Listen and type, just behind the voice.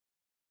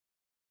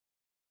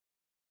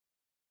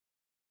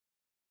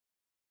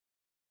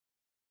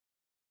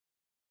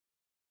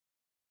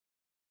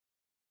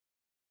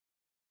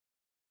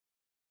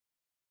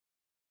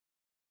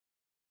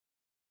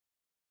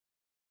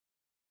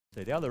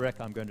So the other wreck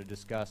I'm going to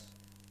discuss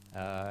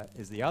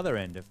is the other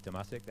end of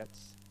Temasek.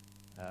 That's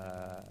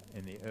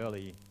in the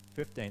early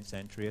 15th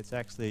century. It's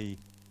actually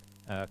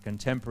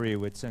contemporary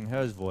with Tsing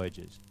He's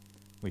voyages.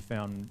 We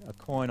found a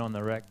coin on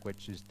the wreck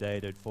which is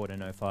dated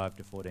 1405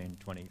 to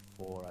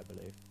 1424, I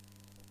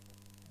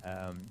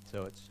believe.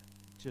 So it's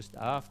just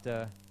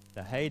after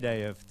the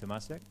heyday of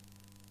Temasek,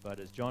 but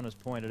as John has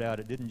pointed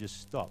out, it didn't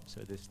just stop. So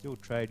there's still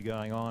trade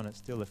going on. It's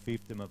still a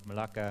fiefdom of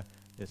Malacca.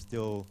 There's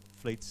still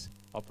fleets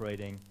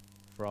operating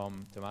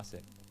from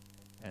Temasek.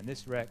 And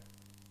this wreck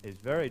is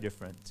very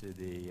different to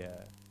the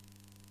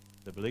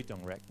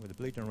Belitung wreck. Well, the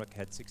Belitung wreck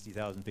had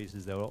 60,000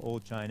 pieces. They were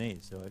all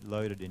Chinese, so it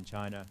loaded in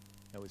China.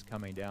 It was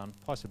coming down,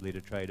 possibly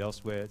to trade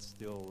elsewhere. It's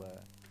still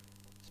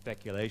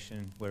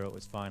speculation where it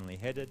was finally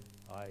headed.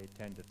 I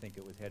tend to think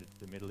it was headed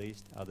to the Middle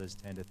East. Others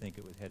tend to think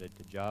it was headed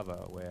to Java,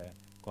 where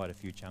quite a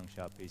few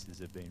Changsha pieces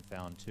have been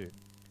found too.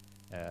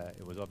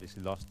 It was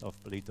obviously lost off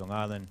Belitung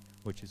Island,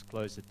 which is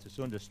closer to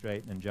Sunda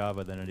Strait and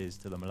Java than it is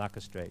to the Malacca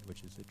Strait,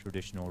 which is the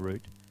traditional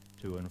route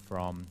to and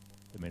from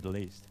the Middle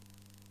East.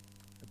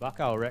 The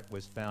Bakau wreck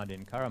was found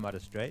in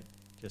Karamata Strait,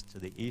 just to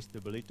the east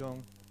of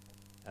Belitung.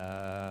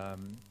 A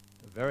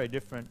very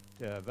different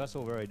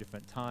vessel, very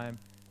different time.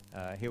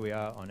 Here we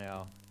are on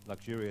our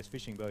luxurious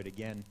fishing boat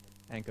again,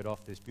 anchored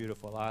off this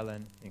beautiful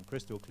island in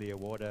crystal clear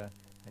water,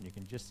 and you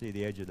can just see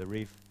the edge of the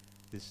reef.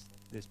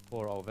 This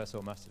poor old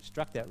vessel must have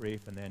struck that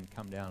reef and then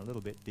come down a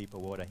little bit deeper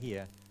water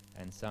here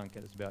and sunk.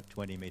 It's about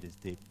 20 meters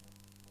deep.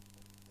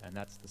 And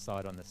that's the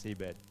site on the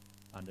seabed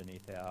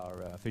underneath our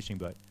fishing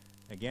boat.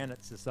 Again,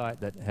 it's a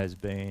site that has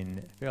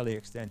been fairly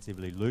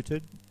extensively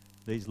looted.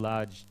 These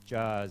large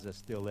jars are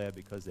still there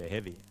because they're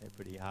heavy. They're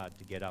pretty hard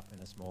to get up in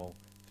a small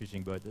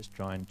fishing boat that's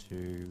trying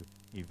to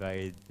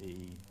evade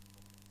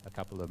a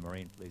couple of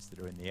marine police that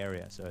are in the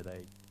area. So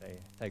they've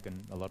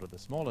taken a lot of the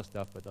smaller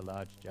stuff, but the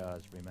large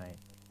jars remain.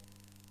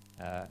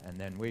 And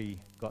then we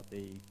got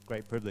the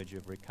great privilege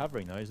of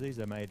recovering those. These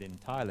are made in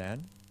Thailand.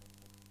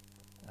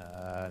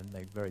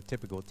 They're very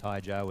typical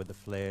Thai jar with a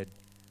flared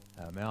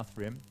mouth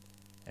rim.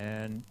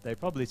 And they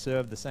probably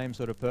serve the same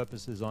sort of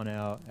purposes on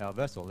our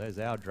vessel. There's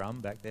our drum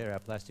back there, our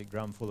plastic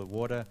drum full of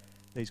water.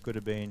 These could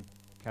have been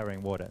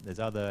carrying water. There's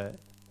other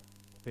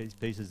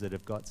pieces that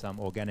have got some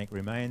organic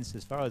remains.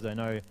 As far as I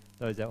know,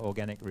 those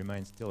organic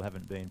remains still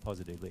haven't been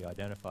positively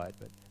identified,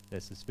 but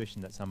there's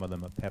suspicion that some of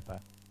them are pepper.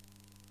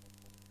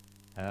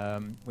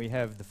 We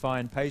have the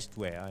fine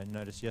pasteware. I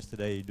noticed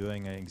yesterday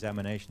doing an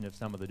examination of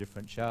some of the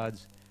different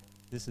shards.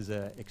 This is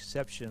an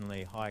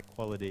exceptionally high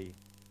quality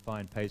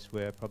fine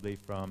pasteware, probably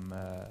from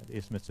the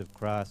Isthmus of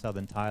Kra,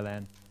 southern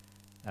Thailand.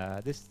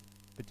 This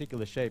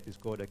particular shape is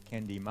called a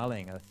kendi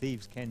maling, a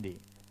thieves kendi,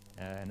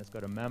 and it's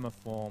got a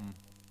mammiform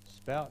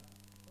spout,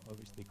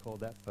 obviously called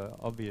that for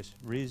obvious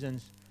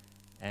reasons,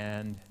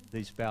 and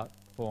these spout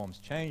forms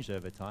changed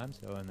over time.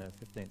 So in the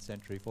 15th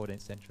century,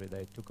 14th century,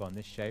 they took on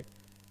this shape.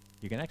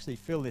 You can actually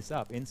fill this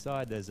up.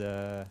 Inside there's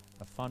a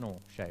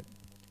funnel shape.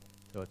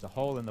 So it's a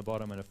hole in the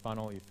bottom and a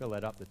funnel. You fill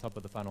that up. The top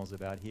of the funnel's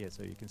about here,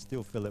 so you can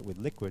still fill it with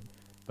liquid.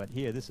 But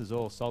here, this is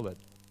all solid.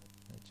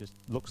 It just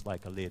looks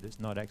like a lid. It's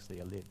not actually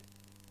a lid.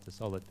 It's a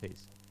solid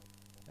piece.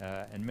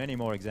 And many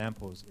more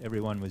examples.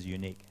 Everyone was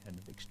unique and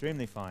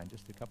extremely fine,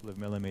 just a couple of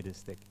millimeters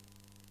thick.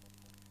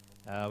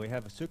 We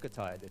have a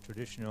Sukhothai, the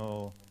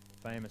traditional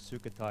famous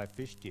Sukhothai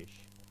fish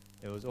dish.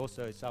 There was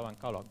also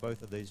Sawankhalok,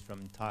 both of these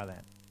from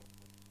Thailand.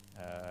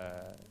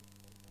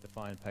 The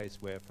fine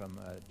pasteware from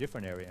a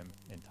different area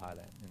in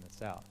Thailand, in the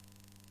south.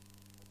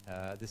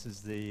 This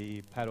is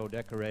the paddle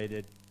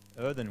decorated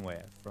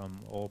earthenware from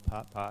all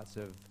parts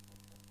of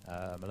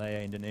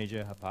Malaya,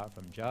 Indonesia, apart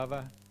from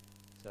Java.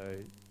 So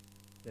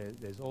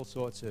there's all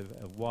sorts of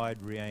a wide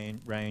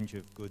range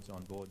of goods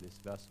on board this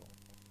vessel.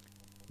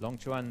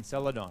 Longquan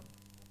celadon,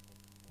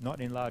 not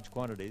in large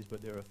quantities,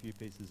 but there are a few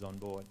pieces on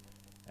board.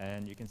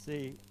 And you can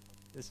see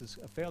this is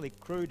a fairly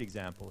crude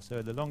example.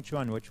 So the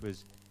Longquan, which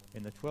was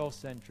in the 12th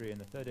century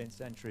and the 13th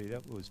century,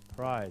 that was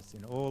prized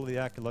in all the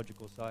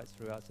archaeological sites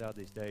throughout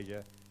Southeast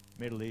Asia,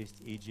 Middle East,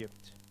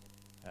 Egypt,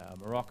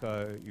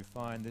 Morocco. You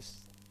find this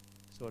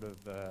sort of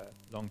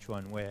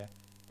Longquan ware,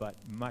 but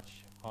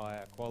much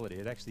higher quality.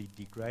 It actually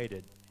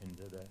degraded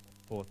into the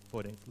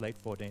late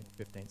 14th,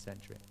 15th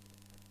century.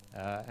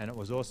 And it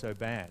was also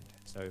banned.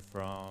 So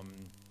from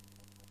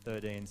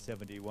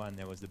 1371,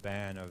 there was the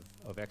ban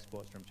of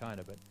exports from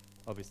China, but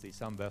obviously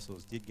some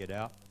vessels did get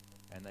out,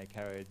 and they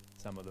carried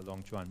some of the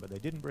Longquan, but they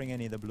didn't bring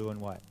any of the blue and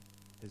white.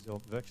 There's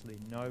virtually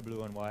no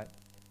blue and white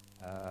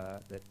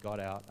that got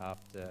out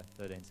after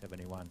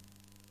 1371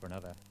 for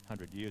another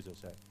 100 years or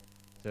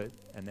so.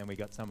 And then we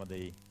got some of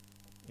the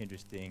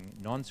interesting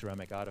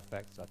non-ceramic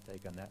artifacts. I've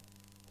taken that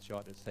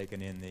shot. It's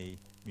taken in the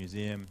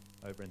museum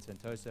over in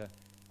Sentosa.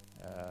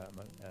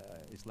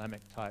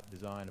 Islamic type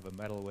design of a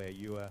metalware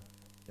ewer.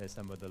 There's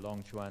some of the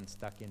Longquan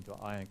stuck into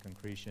iron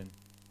concretion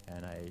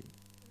and a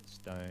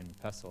stone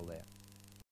pestle there.